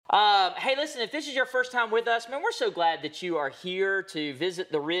Hey, listen, if this is your first time with us, man, we're so glad that you are here to visit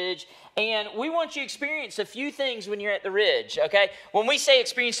the Ridge. And we want you to experience a few things when you're at the Ridge, okay? When we say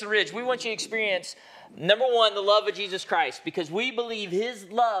experience the Ridge, we want you to experience, number one, the love of Jesus Christ, because we believe his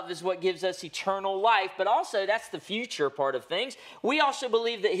love is what gives us eternal life, but also that's the future part of things. We also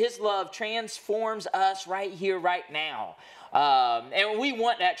believe that his love transforms us right here, right now. And we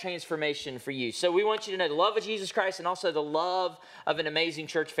want that transformation for you. So we want you to know the love of Jesus Christ and also the love of an amazing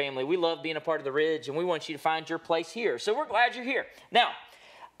church family. We love being a part of the Ridge, and we want you to find your place here. So we're glad you're here. Now,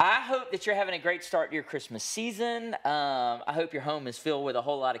 I hope that you're having a great start to your Christmas season. I hope your home is filled with a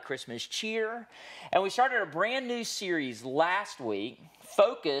whole lot of Christmas cheer. And we started a brand new series last week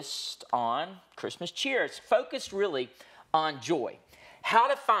focused on Christmas cheer. It's focused really on joy, how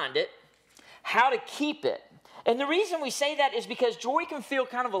to find it, how to keep it. And the reason we say that is because joy can feel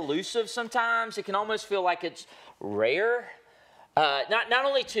kind of elusive sometimes. It can almost feel like it's rare. Not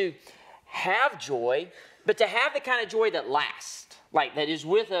only to have joy, but to have the kind of joy that lasts, like that is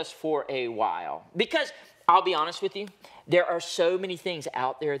with us for a while. Because I'll be honest with you, there are so many things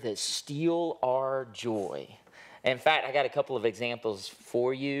out there that steal our joy. In fact, I got a couple of examples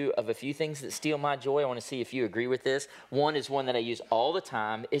for you of a few things that steal my joy. I want to see if you agree with this. One is one that I use all the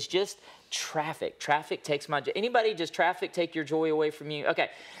time. It's just traffic. Traffic takes my joy. Anybody, does traffic take your joy away from you? Okay.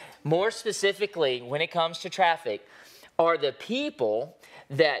 More specifically, when it comes to traffic, are the people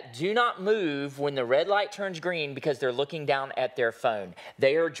that do not move when the red light turns green because they're looking down at their phone.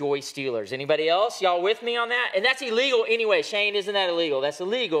 They are joy stealers. Anybody else? Y'all with me on that? And that's illegal anyway. Shane, isn't that illegal? That's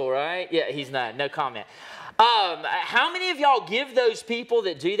illegal, right? Yeah, he's not. No comment. How many of y'all give those people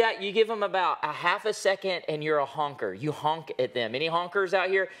that do that, you give them about a half a second and you're a honker. You honk at them. Any honkers out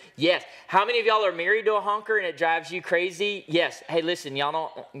here? Yes. How many of y'all are married to a honker and it drives you crazy? Yes. Hey, listen, you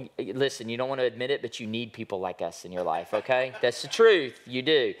don't want to admit it, but you need people like us in your life, okay? That's the truth. You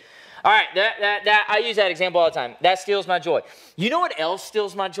do. All right, I use that example all the time. That steals my joy. You know what else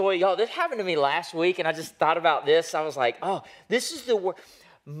steals my joy? Y'all, this happened to me last week, and I just thought about this. I was like, oh, this is the word.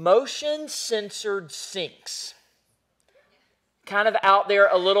 Motion-censored sinks. Kind of out there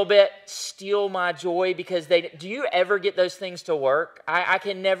a little bit, steal my joy because do you ever get those things to work? I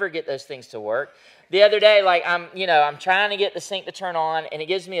can never get those things to work. The other day, like I'm trying to get the sink to turn on, and it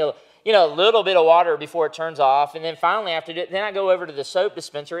gives me a little bit of water before it turns off, and then finally after that, then I go over to the soap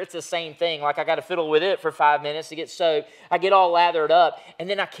dispenser. It's the same thing. Like I got to fiddle with it for 5 minutes to get soap. I get all lathered up, and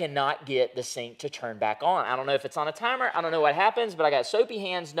then I cannot get the sink to turn back on. I don't know if it's on a timer. I don't know what happens, but I got soapy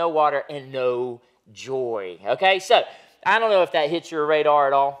hands, no water, and no joy. Okay, so I don't know if that hits your radar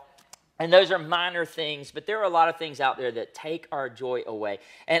at all. And those are minor things, but there are a lot of things out there that take our joy away.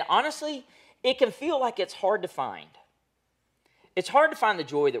 And honestly, it can feel like it's hard to find. It's hard to find the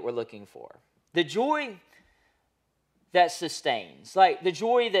joy that we're looking for. The joy that sustains, like the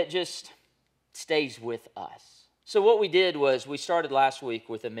joy that just stays with us. So what we did was we started last week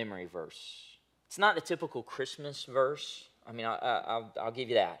with a memory verse. It's not the typical Christmas verse. I mean, I'll give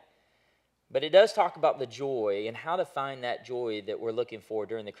you that. But it does talk about the joy and how to find that joy that we're looking for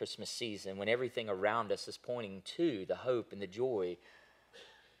during the Christmas season when everything around us is pointing to the hope and the joy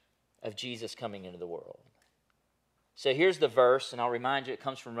of Jesus coming into the world. So here's the verse, and I'll remind you, it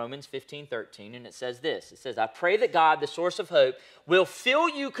comes from Romans 15:13, and it says this. It says, I pray that God, the source of hope, will fill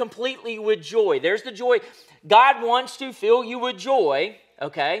you completely with joy. There's the joy. God wants to fill you with joy,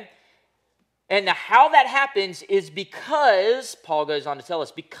 okay? And how that happens is because, Paul goes on to tell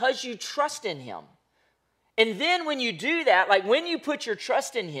us, because you trust in him. And then when you do that, like when you put your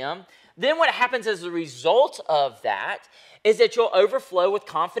trust in him, then what happens as a result of that is that you'll overflow with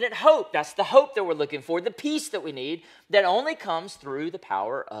confident hope. That's the hope that we're looking for, the peace that we need, that only comes through the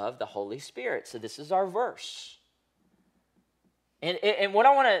power of the Holy Spirit. So this is our verse. And what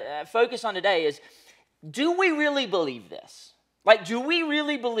I want to focus on today is, do we really believe this? Like, do we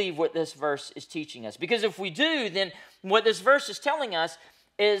really believe what this verse is teaching us? Because if we do, then what this verse is telling us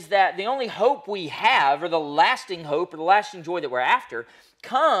is that the only hope we have, or the lasting hope, or the lasting joy that we're after,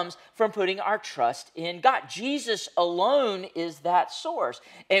 comes from putting our trust in God. Jesus alone is that source.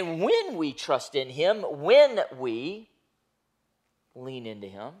 And when we trust in him, when we lean into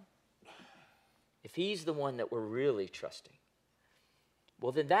him, if he's the one that we're really trusting,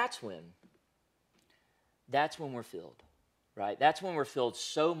 well, then that's when we're filled. Right? That's when we're filled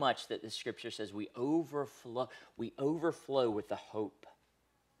so much that the scripture says we overflow with the hope,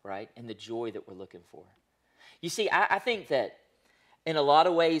 right? And the joy that we're looking for. You see, I think that in a lot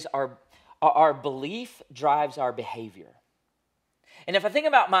of ways our belief drives our behavior. And if I think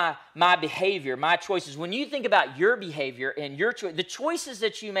about my behavior, my choices, when you think about your behavior and your the choices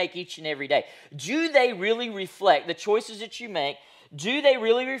that you make each and every day, do they really reflect the choices that you make? do they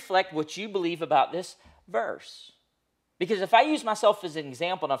really reflect what you believe about this verse? Because if I use myself as an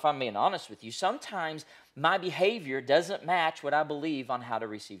example, and if I'm being honest with you, sometimes my behavior doesn't match what I believe on how to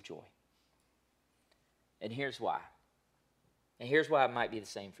receive joy. And here's why. And here's why it might be the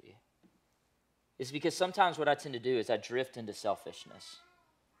same for you. It's because sometimes what I tend to do is I drift into selfishness.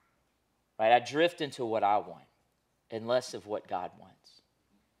 Right? I drift into what I want and less of what God wants.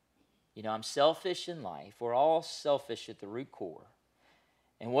 You know, I'm selfish in life. We're all selfish at the root core.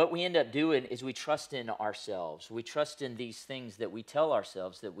 And what we end up doing is we trust in ourselves. We trust in these things that we tell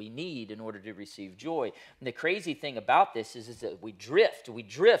ourselves that we need in order to receive joy. And the crazy thing about this is that we drift. We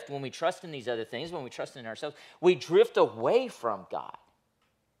drift when we trust in these other things, when we trust in ourselves. We drift away from God.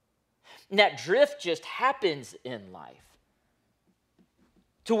 And that drift just happens in life.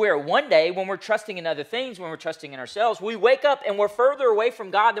 To where one day, when we're trusting in other things, when we're trusting in ourselves, we wake up and we're further away from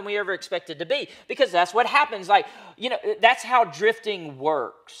God than we ever expected to be. Because that's what happens. Like, you know, that's how drifting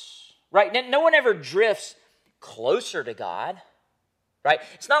works. Right? No one ever drifts closer to God. Right?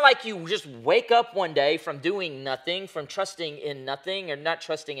 It's not like you just wake up one day from doing nothing, from trusting in nothing or not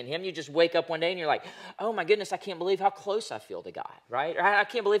trusting in Him. You just wake up one day and you're like, oh my goodness, I can't believe how close I feel to God, right? Or I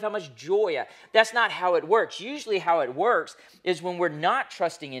can't believe how much joy That's not how it works. Usually how it works is when we're not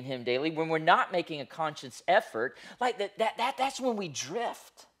trusting in Him daily, when we're not making a conscious effort, like that's when we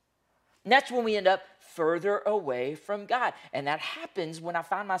drift. And that's when we end up further away from God. And that happens when I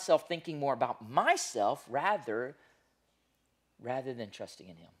find myself thinking more about myself rather than trusting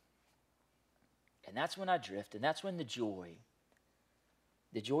in Him. And that's when I drift, and that's when the joy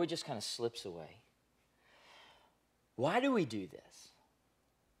just kind of slips away. Why do we do this?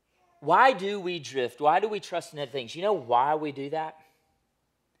 Why do we drift? Why do we trust in other things? You know why we do that?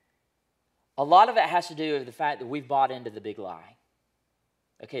 A lot of it has to do with the fact that we've bought into the big lie.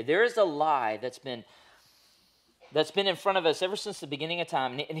 Okay, there is a lie that's been in front of us ever since the beginning of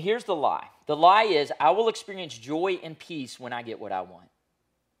time. And here's the lie. The lie is, I will experience joy and peace when I get what I want.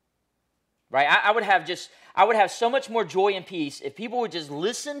 Right? I would have so much more joy and peace if people would just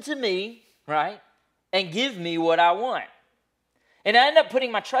listen to me, right, and give me what I want. And I end up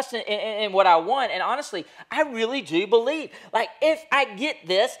putting my trust in what I want. And honestly, I really do believe, like, if I get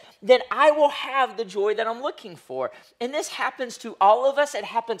this, then I will have the joy that I'm looking for. And this happens to all of us. It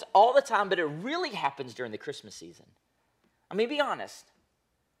happens all the time, but it really happens during the Christmas season. I mean, be honest.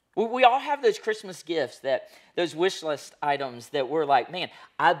 We all have those Christmas gifts, those wish list items that we're like, man,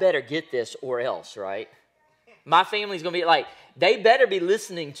 I better get this or else, right? My family's going to be like, they better be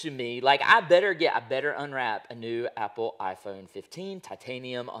listening to me. Like, I better unwrap a new Apple iPhone 15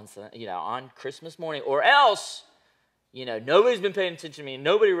 titanium on Christmas morning, or else, nobody's been paying attention to me.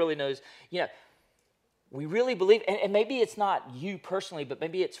 Nobody really knows. We really believe, and maybe it's not you personally, but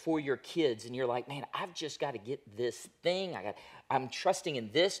maybe it's for your kids, and you're like, man, I've just got to get this thing. I'm trusting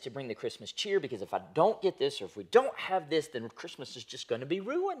in this to bring the Christmas cheer, because if I don't get this, or if we don't have this, then Christmas is just going to be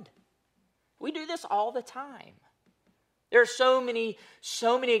ruined. We do this all the time. There are so many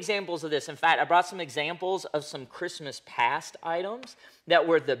examples of this. In fact, I brought some examples of some Christmas past items that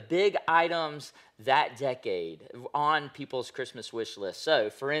were the big items that decade on people's Christmas wish list. So,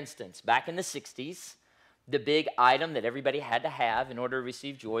 for instance, back in the 60s, the big item that everybody had to have in order to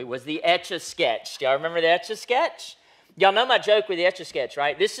receive joy was the Etch-a-Sketch. Do y'all remember the Etch-a-Sketch? Y'all know my joke with the Etch-a-Sketch,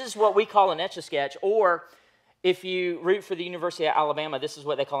 right? This is what we call an Etch-a-Sketch, or if you root for the University of Alabama, this is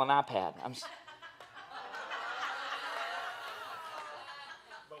what they call an iPad.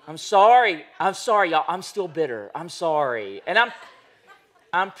 I'm sorry, y'all. I'm still bitter. I'm sorry. And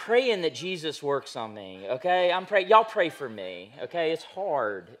I'm praying that Jesus works on me, okay? Y'all pray for me, okay? It's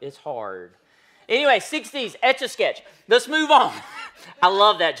hard. Anyway, 60s, Etch-a-Sketch. Let's move on. I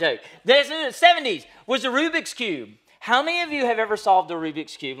love that joke. The 70s was the Rubik's Cube. How many of you have ever solved a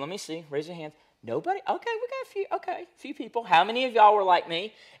Rubik's Cube? Let me see. Raise your hands. Nobody? Okay, we got a few people. How many of y'all were like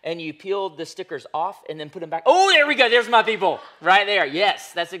me and you peeled the stickers off and then put them back? Oh, there we go. There's my people right there.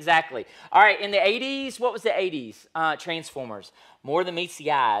 Yes, that's exactly. All right, in the 80s, what was the 80s? Transformers. More Than Meets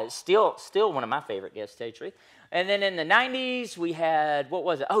the Eye. Still one of my favorite gifts, to tell you the truth. And then in the 90s, we had, what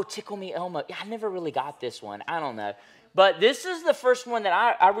was it? Oh, Tickle Me Elmo. Yeah, I never really got this one. I don't know. But this is the first one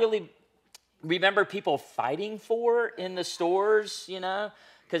that I really remember people fighting for in the stores,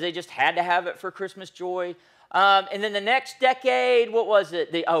 because they just had to have it for Christmas joy. And then the next decade, what was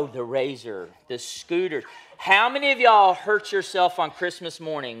it? The Razor, the scooters. How many of y'all hurt yourself on Christmas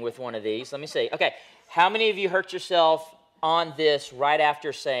morning with one of these? Let me see. Okay, how many of you hurt yourself on this right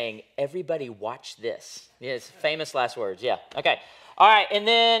after saying, everybody watch this? Yes, famous last words, yeah. Okay, all right, and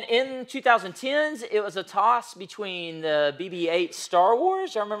then in 2010s, it was a toss between the BB-8 Star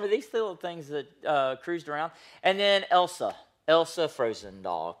Wars. I remember these little things that cruised around. And then Elsa Elsa Frozen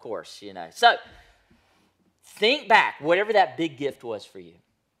doll, of course, you know. So, think back, whatever that big gift was for you.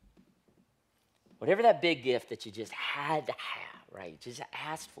 Whatever that big gift that you just had to have, right? You just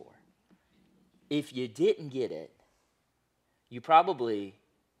asked for. If you didn't get it, you probably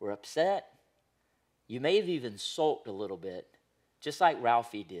were upset. You may have even sulked a little bit, just like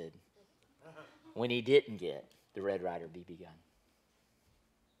Ralphie did when he didn't get the Red Ryder BB gun.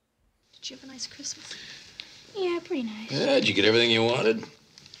 Did you have a nice Christmas? Yeah, pretty nice. Yeah, did you get everything you wanted?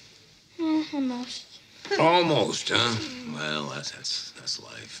 Almost. Almost, huh? Well, that's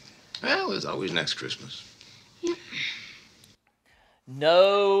life. Well, there's always next Christmas. Yep.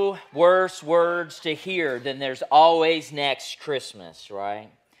 No worse words to hear than there's always next Christmas, right?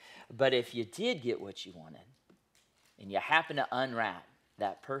 But if you did get what you wanted and you happen to unwrap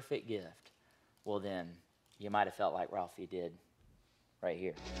that perfect gift, well then you might have felt like Ralphie did right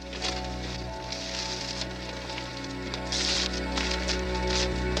here.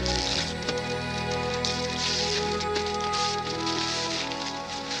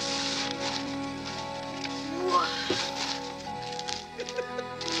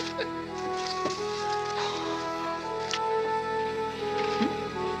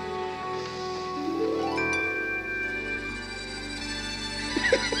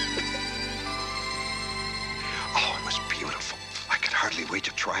 Oh, it was beautiful. I could hardly wait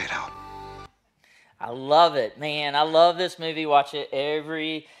to try it out. I love it, man. I love this movie. Watch it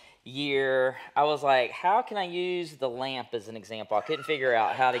every year. I was like, how can I use the lamp as an example? I couldn't figure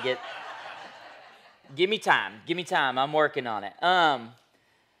out how to get... Give me time. Give me time. I'm working on it.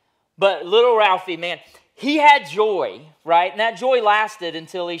 But little Ralphie, man, he had joy, right? And that joy lasted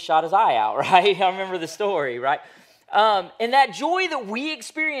until he shot his eye out, right? I remember the story, right? And that joy that we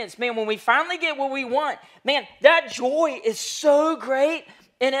experience, man, when we finally get what we want, man, that joy is so great,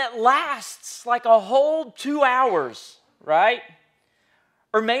 and it lasts like a whole 2 hours, right?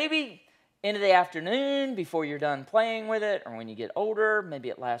 Or maybe into the afternoon before you're done playing with it, or when you get older, maybe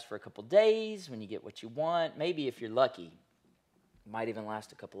it lasts for a couple days when you get what you want. Maybe if you're lucky, it might even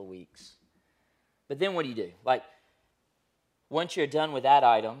last a couple of weeks. But then what do? Like, once you're done with that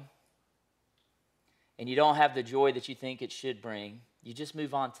item, and you don't have the joy that you think it should bring, you just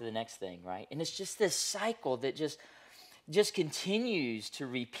move on to the next thing, right? And it's just this cycle that just continues to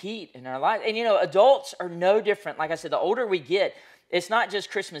repeat in our lives. And you know, adults are no different. Like I said, the older we get, it's not just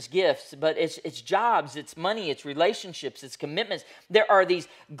Christmas gifts, but it's jobs, it's money, it's relationships, it's commitments. There are these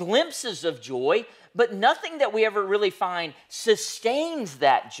glimpses of joy, but nothing that we ever really find sustains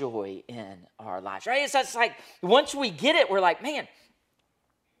that joy in our lives, right? It's like once we get it, we're like, man,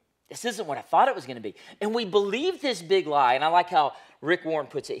 this isn't what I thought it was going to be. And we believe this big lie, and I like how Rick Warren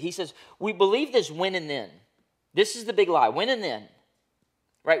puts it. He says, we believe this when and then. This is the big lie, when and then.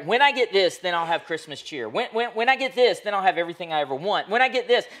 Right? When I get this, then I'll have Christmas cheer. When I get this, then I'll have everything I ever want. When I get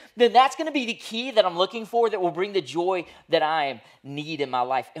this, then that's going to be the key that I'm looking for that will bring the joy that I need in my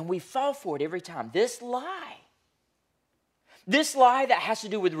life. And we fall for it every time. This lie that has to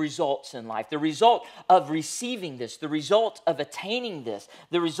do with results in life, the result of receiving this, the result of attaining this,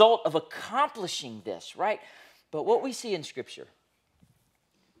 the result of accomplishing this, right? But what we see in Scripture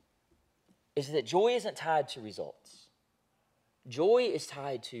is that joy isn't tied to results. Joy is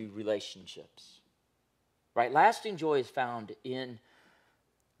tied to relationships, right? Lasting joy is found in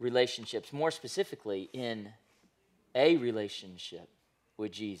relationships, more specifically in a relationship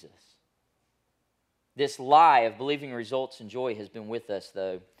with Jesus. This lie of believing results in joy has been with us,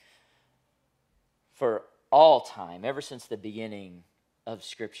 though, for all time, ever since the beginning of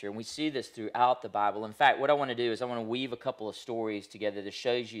Scripture. And we see this throughout the Bible. In fact, what I want to do is I want to weave a couple of stories together that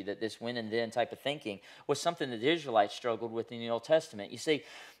shows you that this when and then type of thinking was something that the Israelites struggled with in the Old Testament. You see,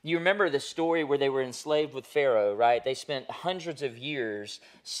 you remember the story where they were enslaved with Pharaoh, right? They spent hundreds of years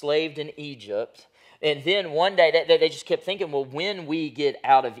slaved in Egypt. And then one day they just kept thinking, well, when we get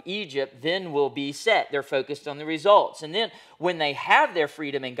out of Egypt, then we'll be set. They're focused on the results. And then when they have their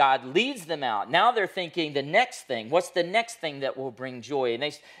freedom and God leads them out, now they're thinking the next thing. What's the next thing that will bring joy? And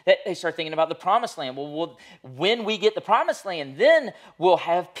they start thinking about the promised land. Well, when we get the promised land, then we'll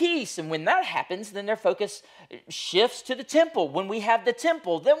have peace. And when that happens, then their focus shifts to the temple. When we have the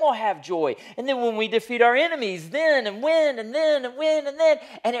temple, then we'll have joy. And then when we defeat our enemies, then and when and then and when and then.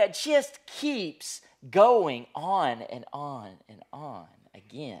 And it just keeps going on and on and on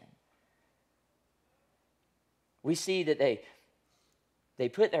again. We see that they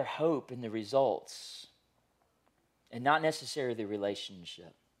put their hope in the results and not necessarily the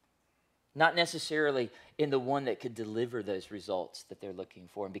relationship. not necessarily in the one that could deliver those results that they're looking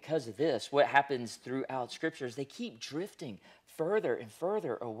for. And because of this, what happens throughout Scripture is they keep drifting further and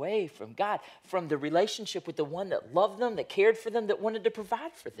further away from God, from the relationship with the one that loved them, that cared for them, that wanted to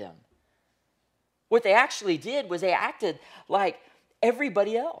provide for them. What they actually did was they acted like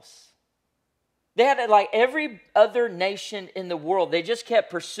everybody else. They had like every other nation in the world. They just kept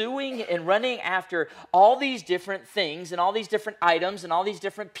pursuing and running after all these different things and all these different items and all these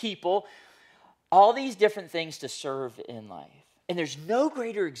different people, all these different things to serve in life. And there's no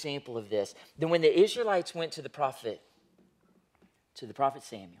greater example of this than when the Israelites went to the prophet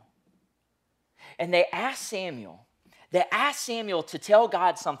Samuel. And they asked Samuel to tell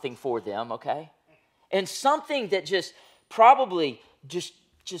God something for them, okay? And something that just probably just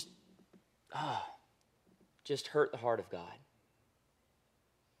hurt the heart of God.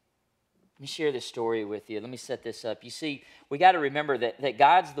 Let me share this story with you. Let me set this up. You see, we got to remember that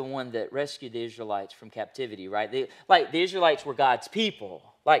God's the one that rescued the Israelites from captivity, right? The Israelites were God's people.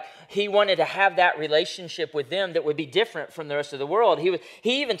 Like, he wanted to have that relationship with them that would be different from the rest of the world.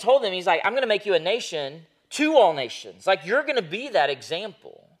 He even told them, he's like, I'm going to make you a nation to all nations. Like, you're going to be that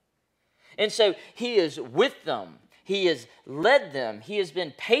example. And so he is with them. He has led them. He has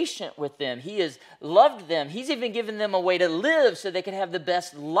been patient with them. He has loved them. He's even given them a way to live so they can have the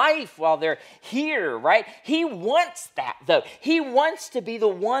best life while they're here, right? He wants that, though. He wants to be the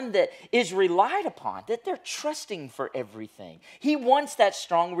one that is relied upon, that they're trusting for everything. He wants that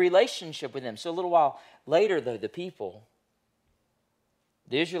strong relationship with them. So a little while later, though, the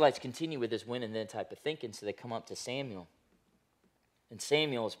Israelites continue with this when and then type of thinking, so they come up to Samuel. And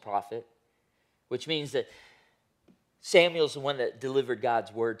Samuel is prophet, which means that Samuel's the one that delivered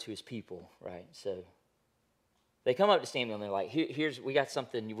God's word to his people, right? So they come up to Samuel and they're like, we got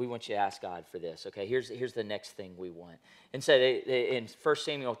something, we want you to ask God for this, okay? Here's the next thing we want. And so they in 1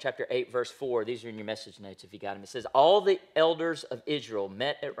 Samuel chapter 8, verse 4, these are in your message notes if you got them. It says, all the elders of Israel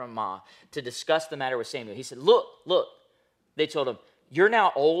met at Ramah to discuss the matter with Samuel. He said, look, they told him, you're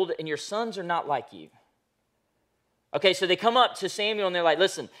now old and your sons are not like you. Okay, so they come up to Samuel and they're like,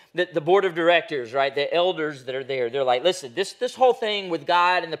 listen, the board of directors, right, the elders that are there, they're like, listen, this whole thing with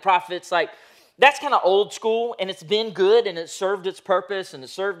God and the prophets, like, that's kind of old school, and it's been good, and it served its purpose, and it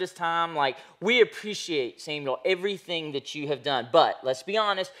served its time. Like, we appreciate, Samuel, everything that you have done. But let's be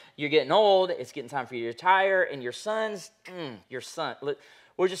honest, you're getting old, it's getting time for you to retire, and your sons,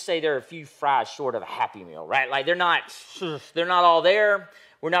 we'll just say they're a few fries short of a Happy Meal, right? Like, they're not all there.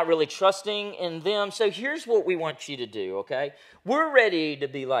 We're not really trusting in them. So here's what we want you to do, okay? We're ready to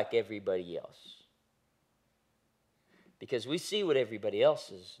be like everybody else because we see what everybody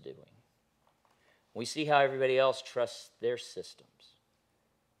else is doing. We see how everybody else trusts their systems.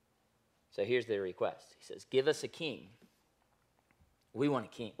 So here's their request. He says, give us a king. We want a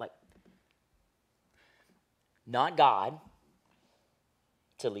king. Like, not God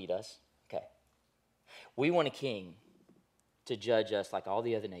to lead us. Okay. We want a king to judge us like all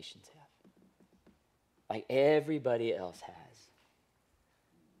the other nations have. Like everybody else has.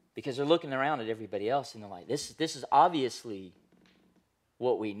 Because they're looking around at everybody else and they're like, this is obviously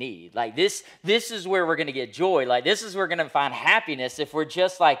what we need. Like this is where we're going to get joy. Like this is where we're going to find happiness if we're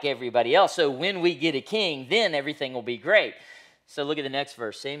just like everybody else. So when we get a king, then everything will be great. So look at the next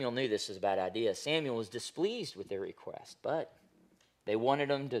verse. Samuel knew this was a bad idea. Samuel was displeased with their request, but they wanted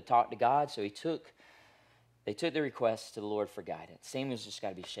him to talk to God, so they took the request to the Lord for guidance. Samuel's just got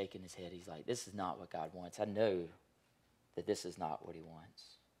to be shaking his head. He's like, this is not what God wants. I know that this is not what he wants.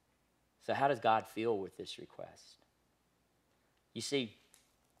 So how does God feel with this request? You see,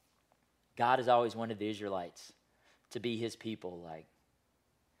 God has always wanted the Israelites to be his people, like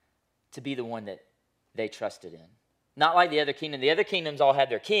to be the one that they trusted in. Not like the other kingdom. The other kingdoms all had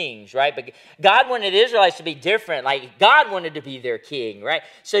their kings, right? But God wanted the Israelites to be different. Like God wanted to be their king, right?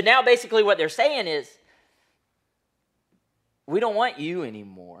 So now basically what they're saying is, we don't want you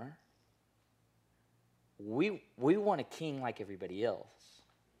anymore. We want a king like everybody else.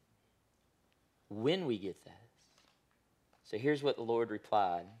 When we get that. So here's what the Lord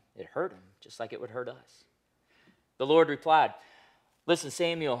replied. It hurt him, just like it would hurt us. The Lord replied, listen,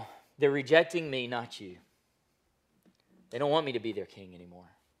 Samuel, they're rejecting me, not you. They don't want me to be their king anymore.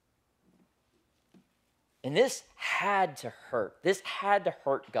 And this had to hurt. This had to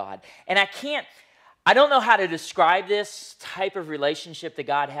hurt God. And I don't know how to describe this type of relationship that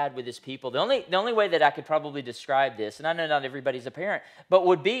God had with his people. The only way that I could probably describe this, and I know not everybody's a parent, but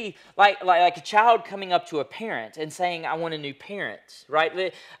would be like a child coming up to a parent and saying, I want a new parent,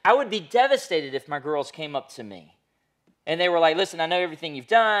 right? I would be devastated if my girls came up to me and they were like, listen, I know everything you've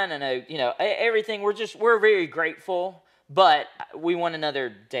done. I know, everything. We're very grateful, But we want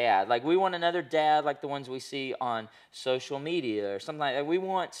another dad. Like, we want another dad like the ones we see on social media or something like that. We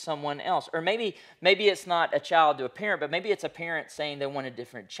want someone else. Or maybe it's not a child to a parent, but maybe it's a parent saying they want a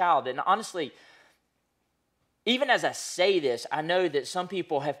different child. And honestly, even as I say this, I know that some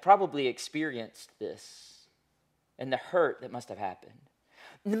people have probably experienced this and the hurt that must have happened.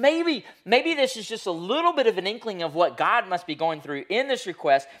 Maybe this is just a little bit of an inkling of what God must be going through in this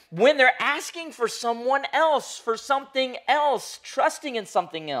request when they're asking for someone else, for something else, trusting in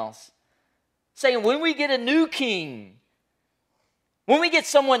something else. Saying, when we get a new king, when we get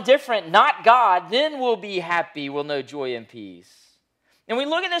someone different, not God, then we'll be happy, we'll know joy and peace. And we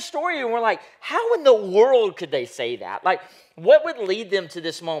look at this story and we're like, how in the world could they say that? Like, what would lead them to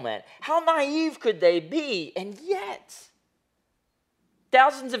this moment? How naive could they be? And yet,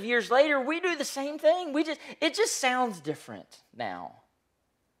 thousands of years later, we do the same thing. It just sounds different now.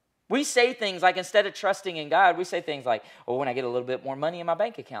 We say things like, instead of trusting in God, we say things like, oh, when I get a little bit more money in my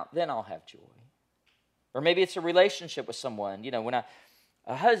bank account, then I'll have joy. Or maybe it's a relationship with someone, when a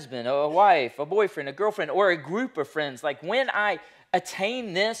husband, a wife, a boyfriend, a girlfriend, or a group of friends, like when I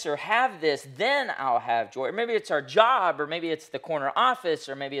attain this or have this, then I'll have joy. Or maybe it's our job, or maybe it's the corner office,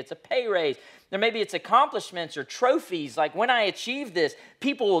 or maybe it's a pay raise, or maybe it's accomplishments or trophies. Like, when I achieve this,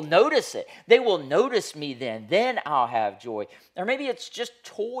 people will notice it. They will notice me then I'll have joy. Or maybe it's just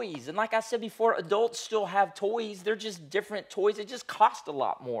toys. And like I said before, adults still have toys. They're just different toys. It just cost a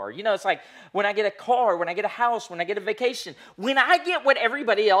lot more. It's like when I get a car, when I get a house, when I get a vacation, when I get what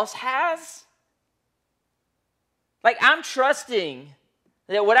everybody else has, like, I'm trusting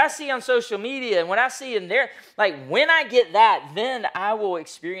that what I see on social media and what I see in there, like, when I get that, then I will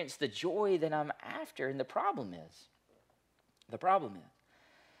experience the joy that I'm after. And the problem is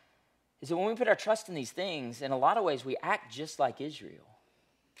that when we put our trust in these things, in a lot of ways, we act just like Israel.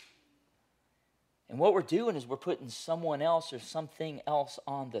 And what we're doing is we're putting someone else or something else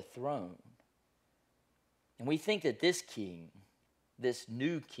on the throne. And we think that this king, this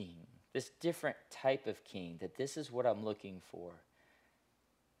new king, this different type of king, that this is what I'm looking for.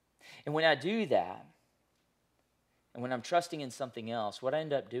 And when I do that, and when I'm trusting in something else, what I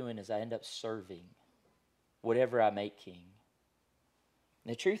end up doing is I end up serving whatever I make king.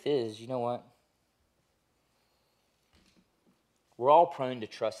 And the truth is, you know what? We're all prone to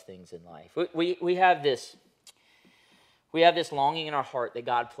trust things in life. We have this longing in our heart that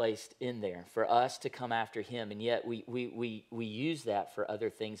God placed in there for us to come after him, and yet we use that for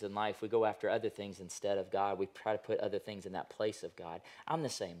other things in life. We go after other things instead of God. We try to put other things in that place of God. I'm the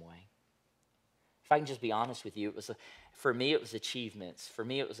same way. If I can just be honest with you, for me it was achievements. For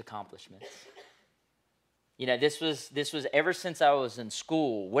me it was accomplishments. This was ever since I was in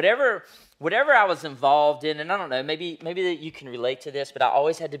school. Whatever I was involved in, and I don't know, maybe that you can relate to this, but I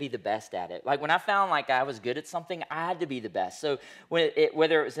always had to be the best at it. Like, when I found like I was good at something, I had to be the best. So whether it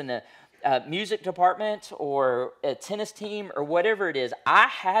was in the music department or a tennis team or whatever it is, I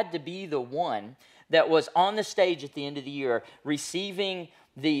had to be the one that was on the stage at the end of the year receiving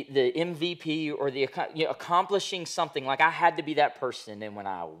the MVP or accomplishing something. Like, I had to be that person. And when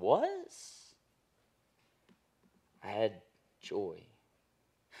I had joy.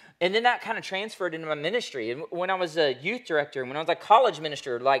 And then that kind of transferred into my ministry. And when I was a youth director, when I was a college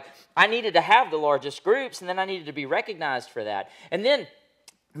minister, like, I needed to have the largest groups, and then I needed to be recognized for that. And then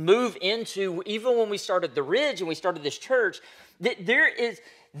move into, even when we started the Ridge and we started this church,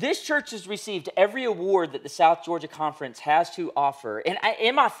 this church has received every award that the South Georgia Conference has to offer. And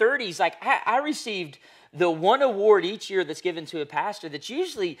in my 30s, like, I received the one award each year that's given to a pastor that's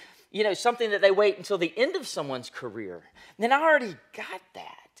usually, something that they wait until the end of someone's career. And then I already got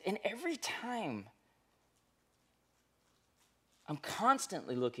that. And every time, I'm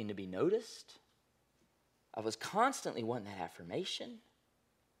constantly looking to be noticed. I was constantly wanting that affirmation.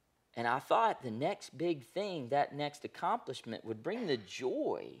 And I thought the next big thing, that next accomplishment, would bring the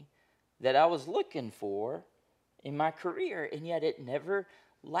joy that I was looking for in my career. And yet it never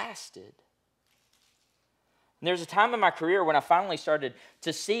lasted. And there's a time in my career when I finally started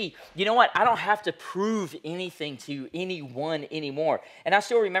to see, you know what, I don't have to prove anything to anyone anymore. And I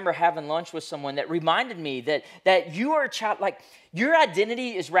still remember having lunch with someone that reminded me that you are a child, like, your identity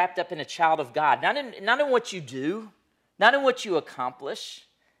is wrapped up in a child of God, not in what you do, not in what you accomplish.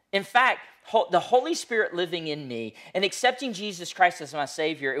 In fact, the Holy Spirit living in me and accepting Jesus Christ as my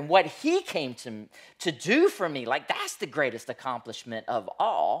Savior and what he came to do for me, like, that's the greatest accomplishment of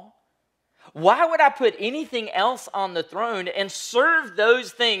all. Why would I put anything else on the throne and serve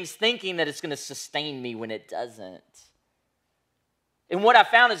those things thinking that it's going to sustain me when it doesn't? And what I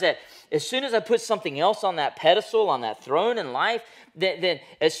found is that as soon as I put something else on that pedestal, on that throne in life, then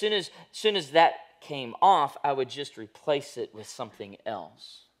as soon as that came off, I would just replace it with something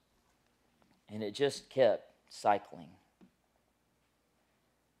else. And it just kept cycling.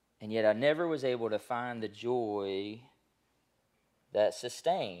 And yet I never was able to find the joy that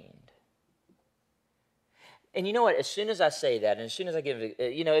sustained. And you know what? As soon as I say that, and as soon as I give it,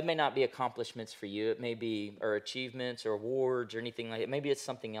 it may not be accomplishments for you. It may be, or achievements or awards or anything like that. Maybe it's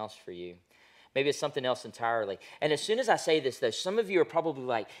something else for you. Maybe it's something else entirely. And as soon as I say this, though, some of you are probably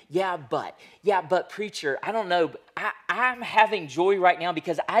like, yeah, but preacher, I don't know. But I'm having joy right now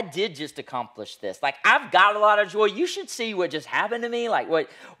because I did just accomplish this. Like, I've got a lot of joy. You should see what just happened to me, like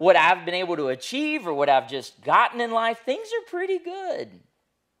what I've been able to achieve or what I've just gotten in life. Things are pretty good.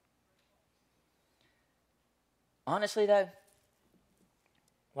 Honestly, though,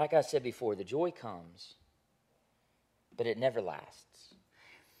 like I said before, the joy comes, but it never lasts.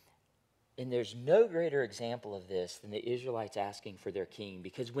 And there's no greater example of this than the Israelites asking for their king,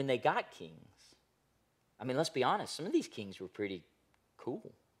 because when they got kings, I mean, let's be honest, some of these kings were pretty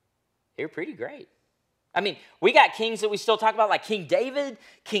cool. They were pretty great. I mean, we got kings that we still talk about, like King David,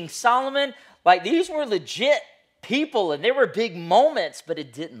 King Solomon. Like, these were legit people, and there were big moments, but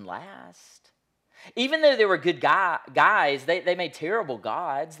it didn't last. Even though they were good guys, they made terrible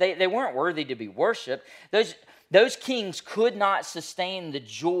gods. They weren't worthy to be worshipped. Those kings could not sustain the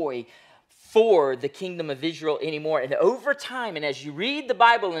joy for the kingdom of Israel anymore. And over time, and as you read the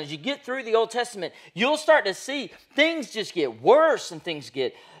Bible and as you get through the Old Testament, you'll start to see things just get worse and things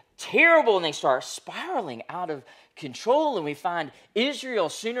get terrible and they start spiraling out of control. And we find Israel,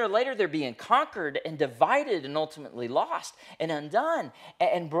 sooner or later, they're being conquered and divided and ultimately lost and undone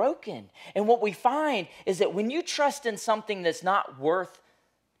and broken. And what we find is that when you trust in something that's not worth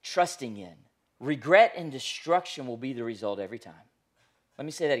trusting in, regret and destruction will be the result every time. Let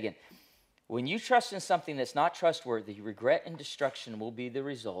me say that again. When you trust in something that's not trustworthy, regret and destruction will be the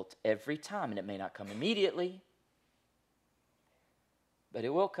result every time. And it may not come immediately, but it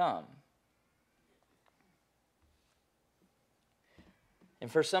will come. And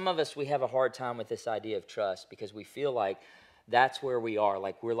for some of us, we have a hard time with this idea of trust because we feel like that's where we are.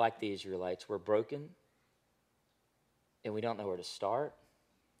 Like we're like the Israelites. We're broken, and we don't know where to start.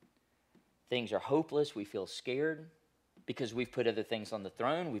 Things are hopeless. We feel scared because we've put other things on the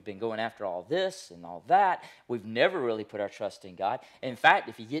throne. We've been going after all this and all that. We've never really put our trust in God. In fact,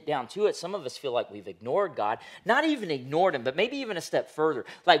 if you get down to it, some of us feel like we've ignored God. Not even ignored him, but maybe even a step further.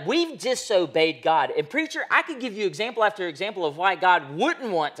 Like we've disobeyed God. And preacher, I could give you example after example of why God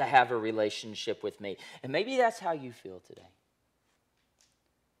wouldn't want to have a relationship with me. And maybe that's how you feel today.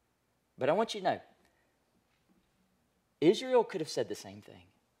 But I want you to know, Israel could have said the same thing.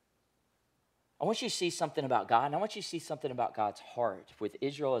 I want you to see something about God, and I want you to see something about God's heart with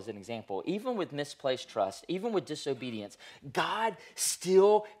Israel as an example. Even with misplaced trust, even with disobedience, God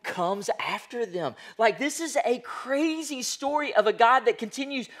still comes after them. Like, this is a crazy story of a God that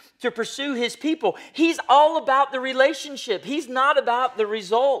continues to pursue his people. He's all about the relationship. He's not about the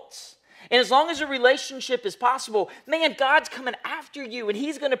results. And as long as a relationship is possible, man, God's coming after you and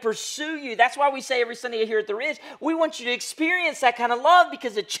he's going to pursue you. That's why we say every Sunday here at the Ridge, we want you to experience that kind of love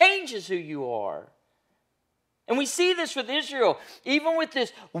because it changes who you are. And we see this with Israel, even with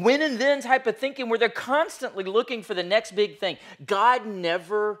this when and then type of thinking where they're constantly looking for the next big thing. God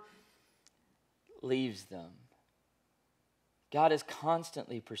never leaves them. God is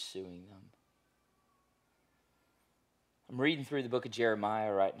constantly pursuing them. I'm reading through the book of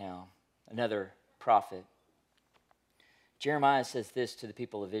Jeremiah right now. Another prophet. Jeremiah says this to the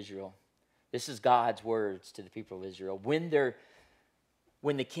people of Israel. This is God's words to the people of Israel. When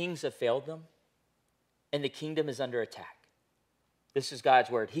the kings have failed them and the kingdom is under attack. This is God's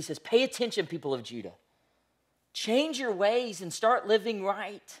word. He says, pay attention, people of Judah. Change your ways and start living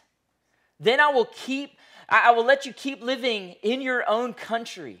right. Then I will let you keep living in your own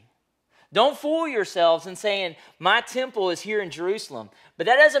country. Don't fool yourselves in saying, my temple is here in Jerusalem. But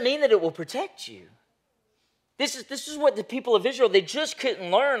that doesn't mean that it will protect you. This is what the people of Israel, they just couldn't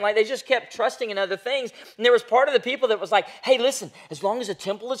learn. Like they just kept trusting in other things. And there was part of the people that was like, hey, listen, as long as the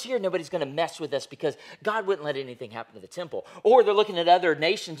temple is here, nobody's going to mess with us because God wouldn't let anything happen to the temple. Or they're looking at other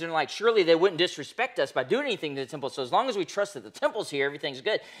nations and they're like, surely they wouldn't disrespect us by doing anything to the temple. So as long as we trust that the temple's here, everything's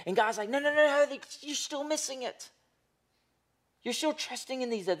good. And God's like, no, you're still missing it. You're still trusting in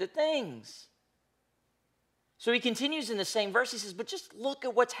these other things. So he continues in the same verse. He says, but just look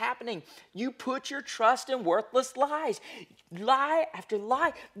at what's happening. You put your trust in worthless lies. Lie after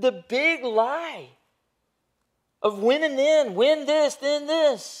lie. The big lie of when and then, when this, then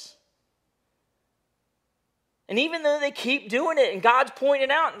this. And even though they keep doing it, and God's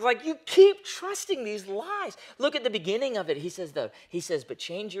pointing out, it's like, you keep trusting these lies. Look at the beginning of it. He says, but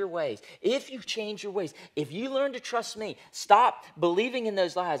change your ways. If you change your ways, if you learn to trust me, stop believing in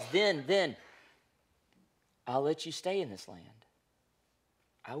those lies, then I'll let you stay in this land.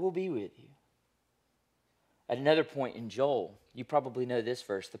 I will be with you. At another point in Joel, you probably know this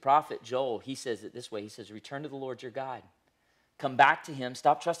verse. The prophet Joel, he says it this way. He says, return to the Lord your God. Come back to him.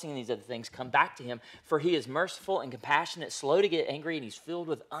 Stop trusting in these other things. Come back to him, for he is merciful and compassionate, slow to get angry, and he's filled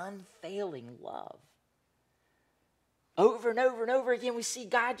with unfailing love. Over and over and over again, we see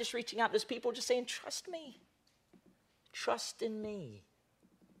God just reaching out to this people, just saying, trust me. Trust in me.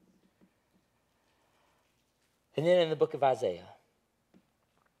 And then in the book of Isaiah,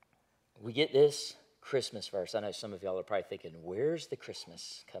 we get this Christmas verse. I know some of y'all are probably thinking, where's the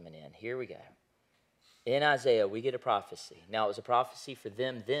Christmas coming in? Here we go. In Isaiah, we get a prophecy. Now, it was a prophecy for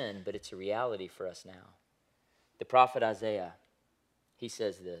them then, but it's a reality for us now. The prophet Isaiah, he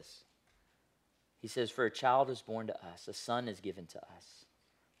says this. He says, for a child is born to us, a son is given to us.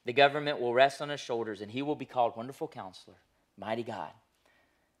 The government will rest on his shoulders, and he will be called Wonderful Counselor, Mighty God,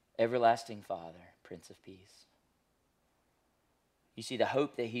 Everlasting Father, Prince of Peace. You see, the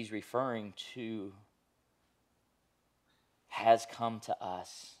hope that he's referring to has come to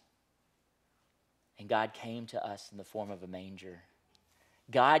us. And God came to us in the form of a manger.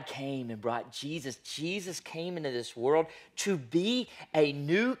 God came and brought Jesus. Jesus came into this world to be a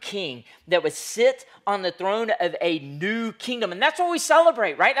new king that would sit on the throne of a new kingdom. And that's what we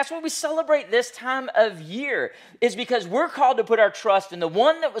celebrate, right? That's what we celebrate this time of year, is because we're called to put our trust in the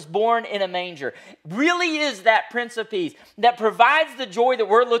one that was born in a manger. Really is that Prince of Peace that provides the joy that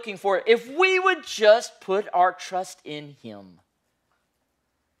we're looking for if we would just put our trust in him.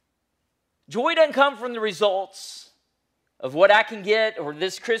 Joy doesn't come from the results of what I can get or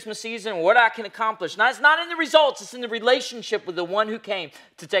this Christmas season, or what I can accomplish. Now, it's not in the results. It's in the relationship with the one who came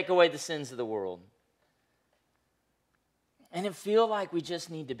to take away the sins of the world. And it feels like we just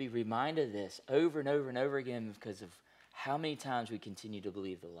need to be reminded of this over and over and over again because of how many times we continue to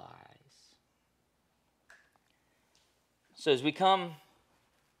believe the lies. So as we come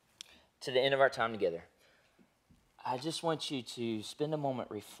to the end of our time together, I just want you to spend a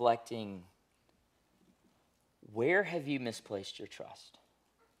moment reflecting, where have you misplaced your trust?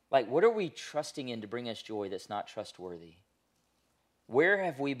 Like, what are we trusting in to bring us joy that's not trustworthy? Where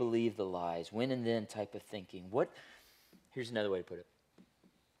have we believed the lies, when and then type of thinking? Here's another way to put it.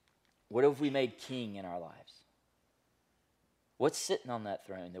 What have we made king in our lives? What's sitting on that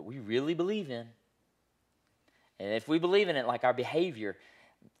throne that we really believe in? And if we believe in it, like our behavior,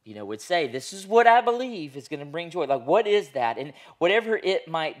 would say, this is what I believe is going to bring joy. Like, what is that? And whatever it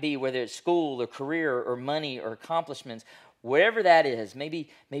might be, whether it's school or career or money or accomplishments, whatever that is, maybe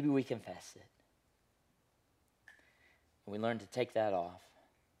we confess it. And we learn to take that off.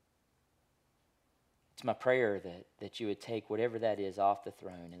 It's my prayer that you would take whatever that is off the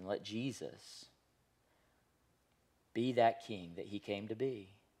throne and let Jesus be that king that he came to be.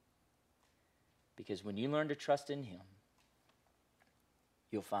 Because when you learn to trust in him,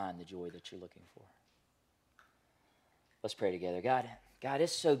 you'll find the joy that you're looking for. Let's pray together. God,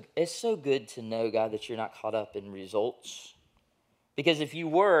 it's so good to know, God, that you're not caught up in results. Because if you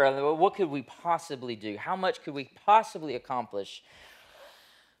were, what could we possibly do? How much could we possibly accomplish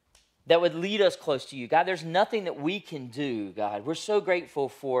that would lead us close to you? God, there's nothing that we can do, God. We're so grateful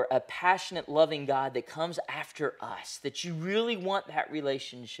for a passionate, loving God that comes after us, that you really want that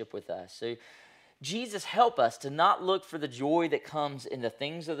relationship with us. So Jesus, help us to not look for the joy that comes in the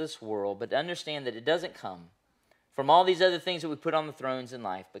things of this world, but to understand that it doesn't come from all these other things that we put on the thrones in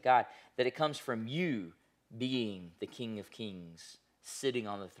life, but God, that it comes from you being the King of Kings, sitting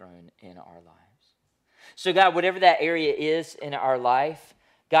on the throne in our lives. So God, whatever that area is in our life,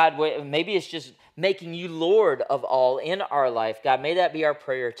 God, maybe it's just making you Lord of all in our life. God, may that be our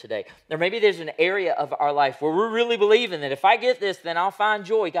prayer today. Or maybe there's an area of our life where we're really believing that if I get this, then I'll find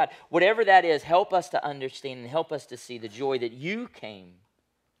joy. God, whatever that is, help us to understand and help us to see the joy that you came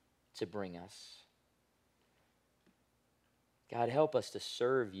to bring us. God, help us to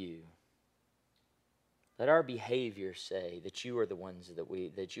serve you. Let our behavior say that you are the one that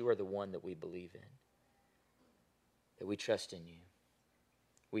we believe in, that we trust in you.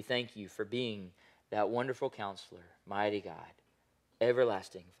 We thank you for being that wonderful counselor, mighty God,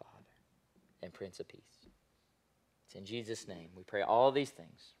 everlasting Father, and Prince of Peace. It's in Jesus' name we pray all these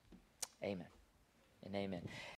things. Amen and amen.